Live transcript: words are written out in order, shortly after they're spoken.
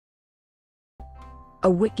a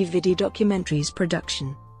WikiVidi documentaries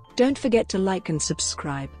production. Don't forget to like and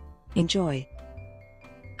subscribe. Enjoy.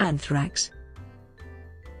 Anthrax.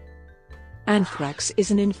 Anthrax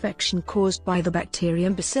is an infection caused by the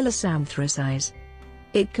bacterium Bacillus anthracis.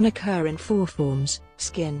 It can occur in 4 forms: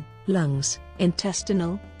 skin, lungs,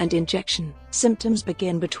 intestinal, and injection. Symptoms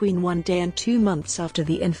begin between 1 day and 2 months after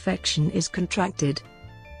the infection is contracted.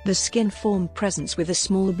 The skin form presents with a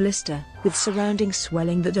small blister, with surrounding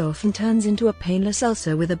swelling that often turns into a painless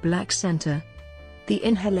ulcer with a black center. The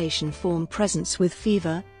inhalation form presents with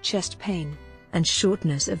fever, chest pain, and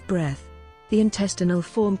shortness of breath. The intestinal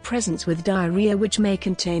form presents with diarrhea which may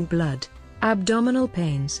contain blood, abdominal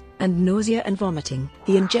pains, and nausea and vomiting.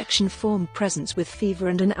 The injection form presents with fever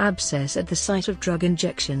and an abscess at the site of drug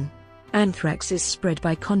injection. Anthrax is spread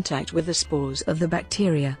by contact with the spores of the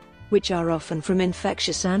bacteria, which are often from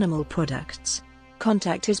infectious animal products.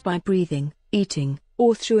 Contact is by breathing, eating,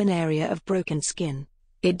 or through an area of broken skin.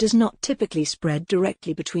 It does not typically spread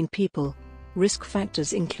directly between people. Risk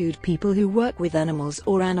factors include people who work with animals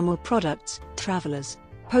or animal products, travelers,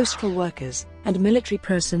 postal workers, and military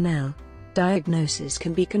personnel. Diagnosis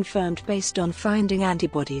can be confirmed based on finding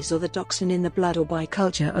antibodies or the toxin in the blood or by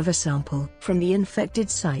culture of a sample from the infected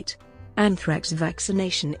site. Anthrax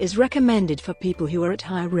vaccination is recommended for people who are at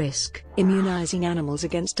high risk. Immunizing animals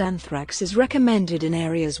against anthrax is recommended in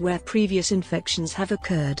areas where previous infections have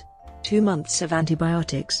occurred. 2 months of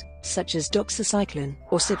antibiotics, such as doxycycline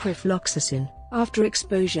or ciprofloxacin, after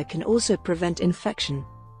exposure can also prevent infection.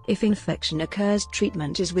 If infection occurs,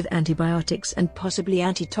 treatment is with antibiotics and possibly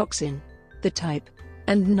antitoxin. The type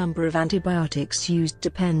and number of antibiotics used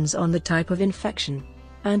depends on the type of infection.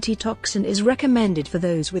 Antitoxin is recommended for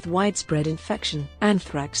those with widespread infection.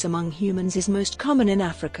 Anthrax among humans is most common in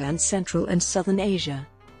Africa and Central and Southern Asia.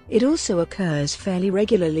 It also occurs fairly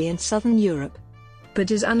regularly in Southern Europe,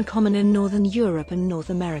 but is uncommon in Northern Europe and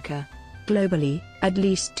North America. Globally, at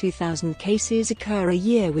least 2,000 cases occur a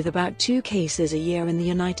year, with about 2 cases a year in the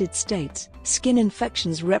United States. Skin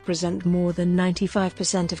infections represent more than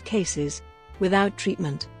 95% of cases. Without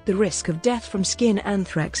treatment, the risk of death from skin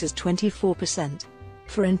anthrax is 24%.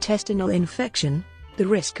 For intestinal infection, the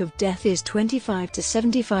risk of death is 25 to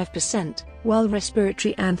 75%, while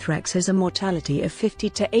respiratory anthrax has a mortality of 50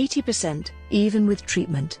 to 80%, even with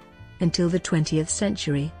treatment. Until the 20th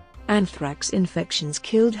century, anthrax infections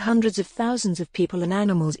killed hundreds of thousands of people and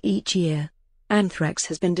animals each year. Anthrax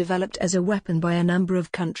has been developed as a weapon by a number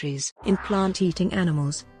of countries. In plant-eating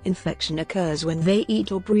animals, infection occurs when they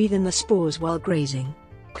eat or breathe in the spores while grazing.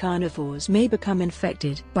 Carnivores may become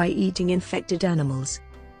infected by eating infected animals.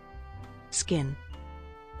 Skin.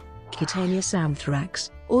 Cutaneous anthrax,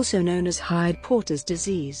 also known as Hyde-Porter's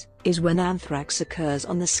disease, is when anthrax occurs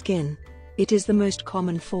on the skin. It is the most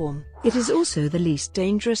common form. It is also the least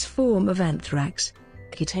dangerous form of anthrax.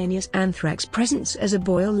 Cutaneous anthrax presents as a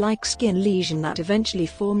boil-like skin lesion that eventually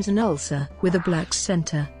forms an ulcer with a black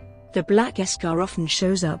center. The black scar often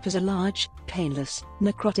shows up as a large, painless,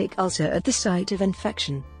 necrotic ulcer at the site of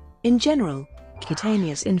infection. In general,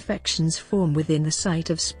 cutaneous infections form within the site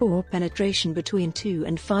of spore penetration between 2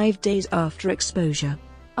 and 5 days after exposure.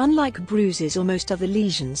 Unlike bruises or most other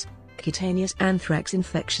lesions, cutaneous anthrax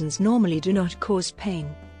infections normally do not cause pain.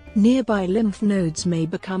 Nearby lymph nodes may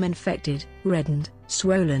become infected, reddened,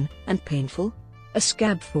 swollen, and painful. A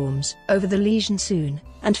scab forms over the lesion soon,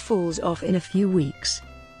 and falls off in a few weeks.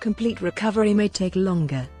 Complete recovery may take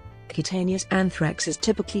longer. Cutaneous anthrax is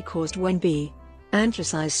typically caused when B.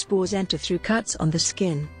 anthracis spores enter through cuts on the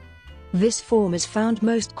skin. This form is found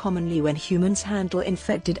most commonly when humans handle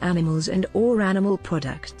infected animals and/or animal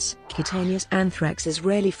products. Cutaneous anthrax is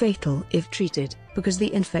rarely fatal if treated, because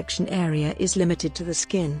the infection area is limited to the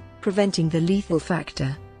skin, preventing the lethal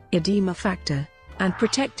factor, edema factor, and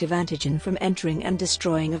protective antigen from entering and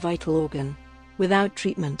destroying a vital organ. Without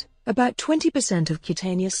treatment, about 20% of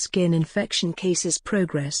cutaneous skin infection cases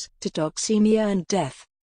progress to toxemia and death.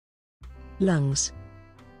 Lungs.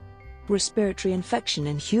 Respiratory infection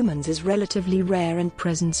in humans is relatively rare and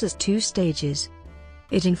presents as 2 stages.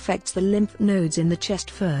 It infects the lymph nodes in the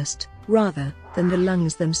chest first, rather than the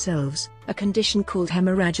lungs themselves, a condition called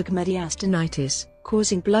hemorrhagic mediastinitis,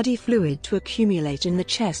 causing bloody fluid to accumulate in the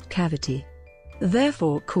chest cavity,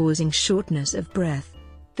 therefore causing shortness of breath.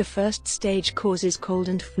 The first stage causes cold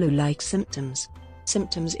and flu-like symptoms.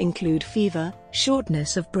 Symptoms include fever,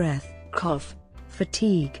 shortness of breath, cough,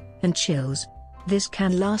 fatigue, and chills. This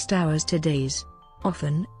can last hours to days.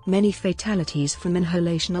 Often, many fatalities from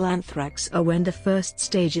inhalational anthrax are when the first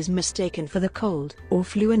stage is mistaken for the cold or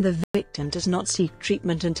flu and the victim does not seek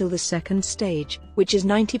treatment until the second stage, which is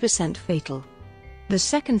 90% fatal. The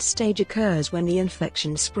second stage occurs when the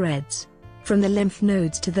infection spreads. from the lymph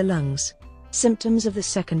nodes to the lungs. Symptoms of the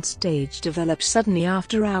second stage develop suddenly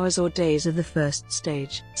after hours or days of the first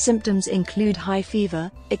stage. Symptoms include high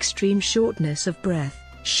fever, extreme shortness of breath,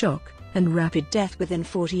 shock, and rapid death within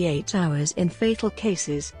 48 hours in fatal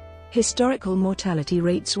cases. Historical mortality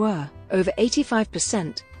rates were over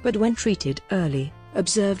 85%, but when treated early,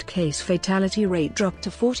 observed case fatality rate dropped to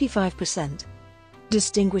 45%.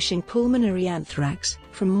 Distinguishing pulmonary anthrax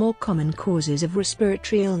from more common causes of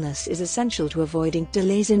respiratory illness is essential to avoiding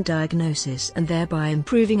delays in diagnosis and thereby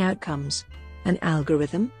improving outcomes. An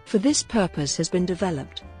algorithm for this purpose has been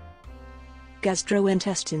developed.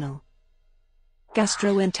 Gastrointestinal.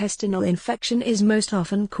 Gastrointestinal infection is most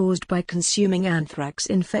often caused by consuming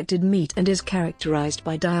anthrax-infected meat and is characterized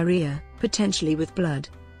by diarrhea, potentially with blood.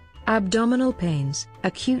 Abdominal pains,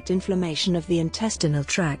 acute inflammation of the intestinal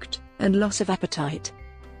tract, and loss of appetite.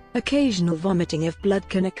 Occasional vomiting of blood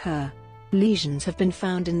can occur. Lesions have been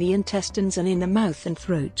found in the intestines and in the mouth and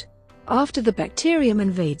throat. After the bacterium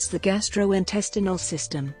invades the gastrointestinal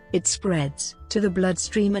system, it spreads to the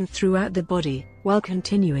bloodstream and throughout the body, while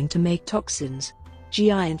continuing to make toxins. GI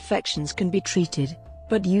infections can be treated,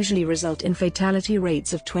 but usually result in fatality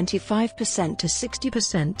rates of 25% to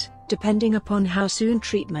 60%, depending upon how soon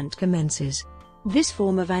treatment commences. This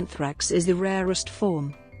form of anthrax is the rarest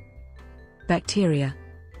form. Bacteria.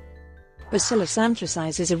 Bacillus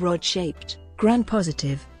anthracis is a rod-shaped,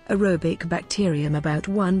 gram-positive, aerobic bacterium about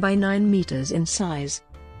 1 by 9 meters in size.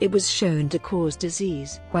 It was shown to cause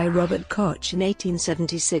disease by Robert Koch in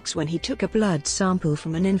 1876 when he took a blood sample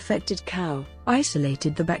from an infected cow,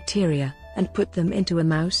 isolated the bacteria, and put them into a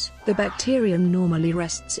mouse. The bacterium normally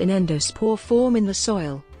rests in endospore form in the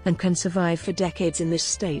soil, and can survive for decades in this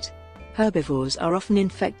state. Herbivores are often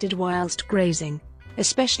infected whilst grazing,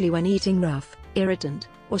 especially when eating rough, irritant,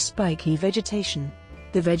 or spiky vegetation.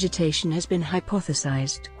 The vegetation has been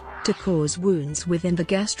hypothesized to cause wounds within the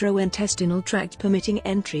gastrointestinal tract, permitting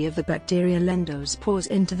entry of the bacterial endospores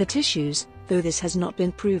into the tissues, though this has not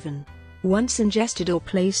been proven. Once ingested or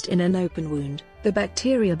placed in an open wound, the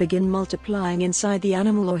bacteria begin multiplying inside the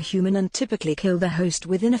animal or human and typically kill the host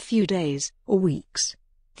within a few days or weeks.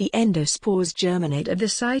 The endospores germinate at the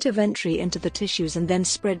site of entry into the tissues and then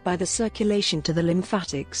spread by the circulation to the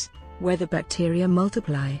lymphatics, where the bacteria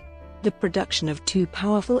multiply. The production of two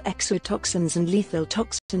powerful exotoxins and lethal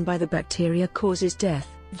toxin by the bacteria causes death.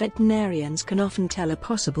 Veterinarians can often tell a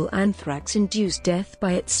possible anthrax-induced death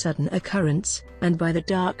by its sudden occurrence, and by the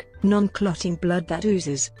dark, non-clotting blood that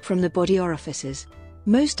oozes from the body orifices.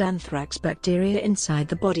 Most anthrax bacteria inside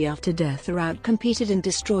the body after death are outcompeted and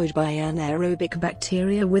destroyed by anaerobic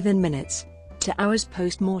bacteria within minutes to hours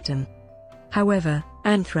post-mortem. However,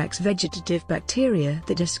 anthrax vegetative bacteria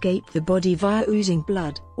that escape the body via oozing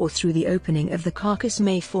blood, or through the opening of the carcass,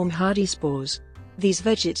 may form hardy spores. These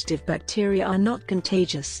vegetative bacteria are not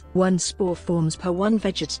contagious. 1 spore forms per 1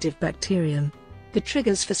 vegetative bacterium. The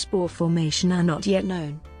triggers for spore formation are not yet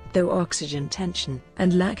known, though oxygen tension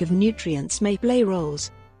and lack of nutrients may play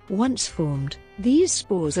roles. Once formed, these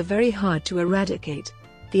spores are very hard to eradicate.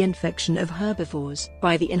 The infection of herbivores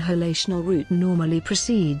by the inhalational route normally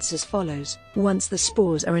proceeds as follows. Once the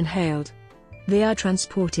spores are inhaled, they are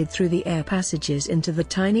transported through the air passages into the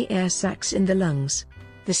tiny air sacs in the lungs.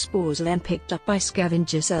 The spores are then picked up by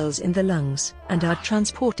scavenger cells in the lungs and are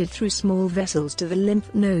transported through small vessels to the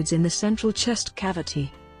lymph nodes in the central chest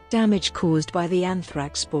cavity. Damage caused by the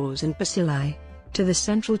anthrax spores and bacilli to the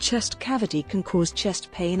central chest cavity can cause chest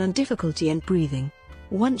pain and difficulty in breathing.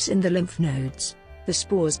 Once in the lymph nodes, the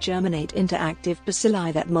spores germinate into active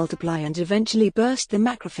bacilli that multiply and eventually burst the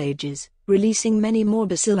macrophages, releasing many more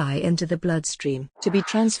bacilli into the bloodstream to be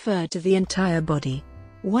transferred to the entire body.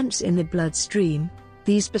 Once in the bloodstream,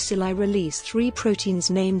 these bacilli release 3 proteins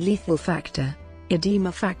named lethal factor,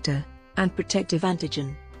 edema factor, and protective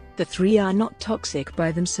antigen. The 3 are not toxic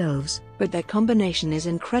by themselves, but their combination is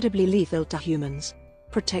incredibly lethal to humans.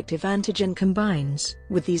 Protective antigen combines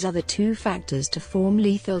with these other 2 factors to form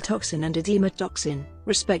lethal toxin and edema toxin,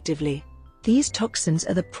 respectively. These toxins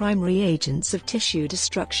are the primary agents of tissue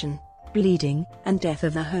destruction, bleeding, and death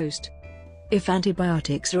of the host. If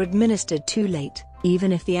antibiotics are administered too late,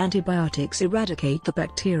 even if the antibiotics eradicate the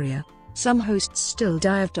bacteria, some hosts still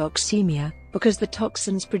die of toxemia, because the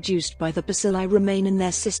toxins produced by the bacilli remain in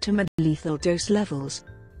their system at lethal dose levels.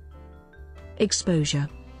 Exposure.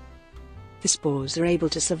 The spores are able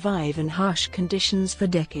to survive in harsh conditions for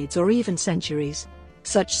decades or even centuries.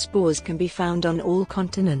 Such spores can be found on all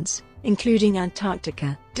continents, including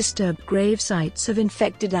Antarctica. Disturbed grave sites of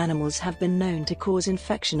infected animals have been known to cause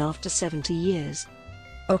infection after 70 years.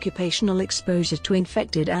 Occupational exposure to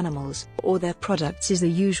infected animals or their products is the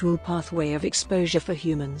usual pathway of exposure for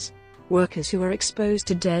humans. Workers who are exposed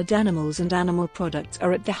to dead animals and animal products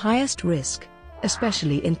are at the highest risk,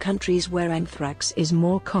 especially in countries where anthrax is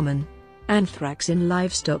more common. Anthrax in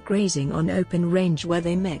livestock grazing on open range where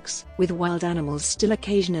they mix with wild animals still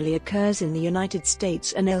occasionally occurs in the United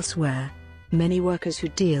States and elsewhere. Many workers who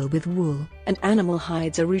deal with wool and animal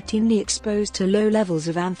hides are routinely exposed to low levels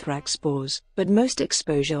of anthrax spores, but most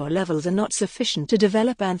exposure levels are not sufficient to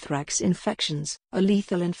develop anthrax infections. A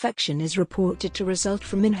lethal infection is reported to result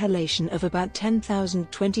from inhalation of about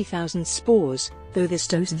 10,000–20,000 spores, though this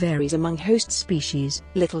dose varies among host species.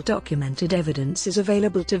 Little documented evidence is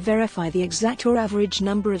available to verify the exact or average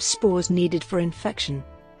number of spores needed for infection.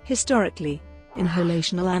 Historically,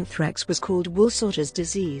 inhalational anthrax was called wool sorter's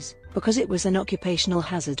disease, because it was an occupational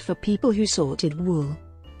hazard for people who sorted wool.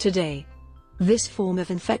 Today, this form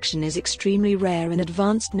of infection is extremely rare in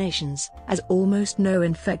advanced nations, as almost no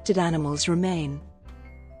infected animals remain.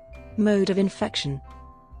 Mode of infection.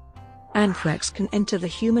 Anthrax can enter the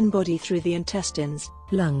human body through the intestines,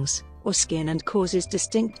 lungs, or skin and causes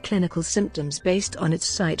distinct clinical symptoms based on its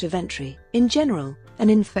site of entry. In general, an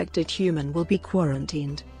infected human will be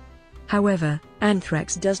quarantined. However,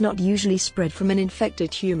 anthrax does not usually spread from an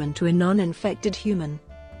infected human to a non-infected human.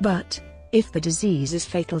 But, if the disease is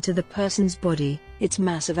fatal to the person's body, its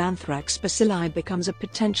mass of anthrax bacilli becomes a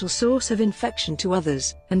potential source of infection to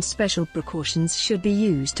others, and special precautions should be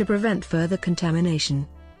used to prevent further contamination.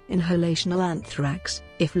 Inhalational anthrax,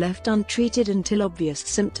 if left untreated until obvious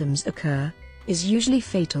symptoms occur, is usually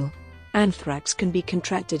fatal. Anthrax can be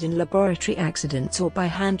contracted in laboratory accidents or by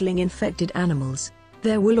handling infected animals,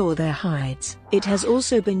 their wool or their hides. It has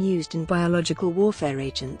also been used in biological warfare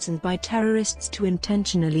agents and by terrorists to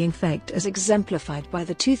intentionally infect, as exemplified by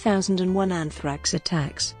the 2001 anthrax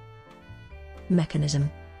attacks. Mechanism.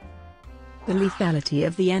 The lethality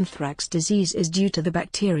of the anthrax disease is due to the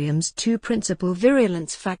bacterium's two principal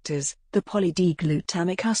virulence factors, the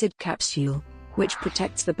poly-D-glutamic acid capsule, which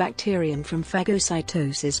protects the bacterium from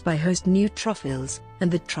phagocytosis by host neutrophils, and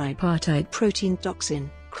the tripartite protein toxin,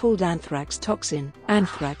 called anthrax toxin.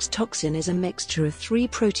 Anthrax toxin is a mixture of three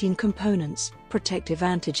protein components: protective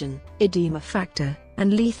antigen, edema factor,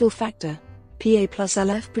 and lethal factor. Pa plus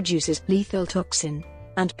LF produces lethal toxin,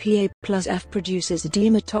 and Pa plus F produces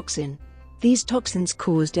edema toxin. These toxins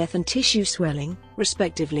cause death and tissue swelling,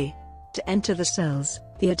 respectively. To enter the cells,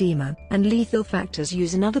 the edema and lethal factors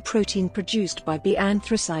use another protein produced by B.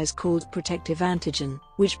 anthracis called protective antigen,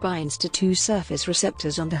 which binds to two surface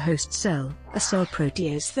receptors on the host cell. A cell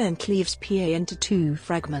protease then cleaves Pa into two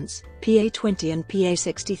fragments, Pa20 and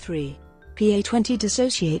Pa63. Pa20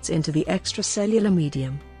 dissociates into the extracellular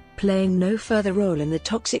medium, playing no further role in the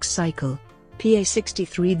toxic cycle.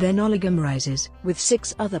 Pa63 then oligomerizes with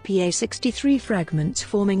 6 other Pa63 fragments,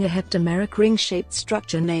 forming a heptameric ring-shaped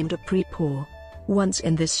structure named a prepore. Once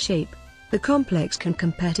in this shape, the complex can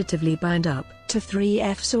competitively bind up to 3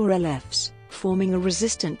 Fs or LFs, forming a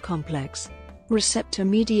resistant complex.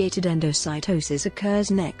 Receptor-mediated endocytosis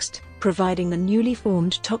occurs next, providing the newly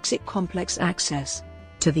formed toxic complex access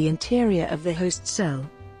to the interior of the host cell.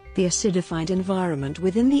 The acidified environment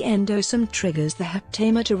within the endosome triggers the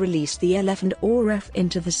heptamer to release the LF and or F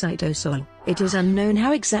into the cytosol. It is unknown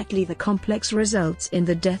how exactly the complex results in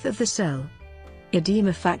the death of the cell.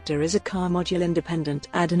 Edema factor is a carmodule-independent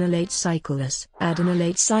adenylate cyclase.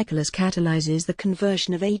 Adenylate cyclase catalyzes the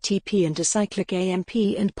conversion of ATP into cyclic AMP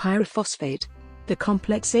and pyrophosphate. The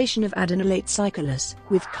complexation of adenylate cyclase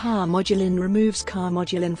with carmodulin removes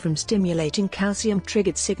carmodulin from stimulating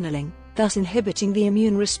calcium-triggered signaling, thus inhibiting the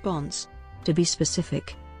immune response. To be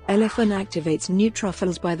specific, LF inactivates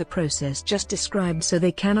neutrophils by the process just described, so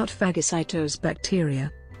they cannot phagocytose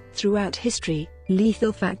bacteria. Throughout history,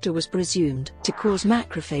 lethal factor was presumed to cause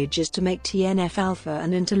macrophages to make TNF-alpha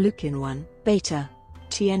and interleukin-1 beta.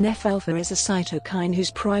 TNF-alpha is a cytokine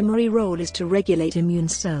whose primary role is to regulate immune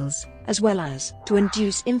cells, as well as to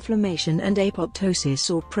induce inflammation and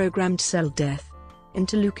apoptosis or programmed cell death.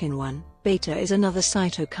 Interleukin-1 beta is another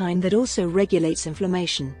cytokine that also regulates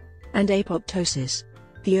inflammation and apoptosis.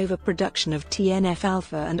 The overproduction of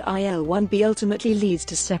TNF-alpha and IL-1B ultimately leads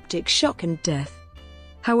to septic shock and death.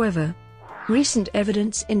 However, recent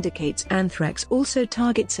evidence indicates anthrax also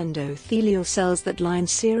targets endothelial cells that line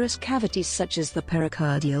serous cavities such as the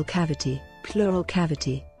pericardial cavity, pleural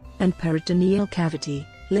cavity, and peritoneal cavity,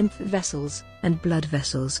 lymph vessels, and blood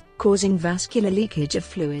vessels, causing vascular leakage of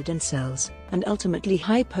fluid and cells, and ultimately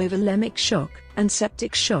hypovolemic shock and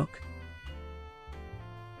septic shock.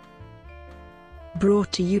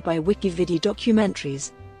 Brought to you by WikiVidi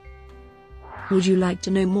documentaries. Would you like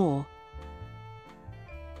to know more?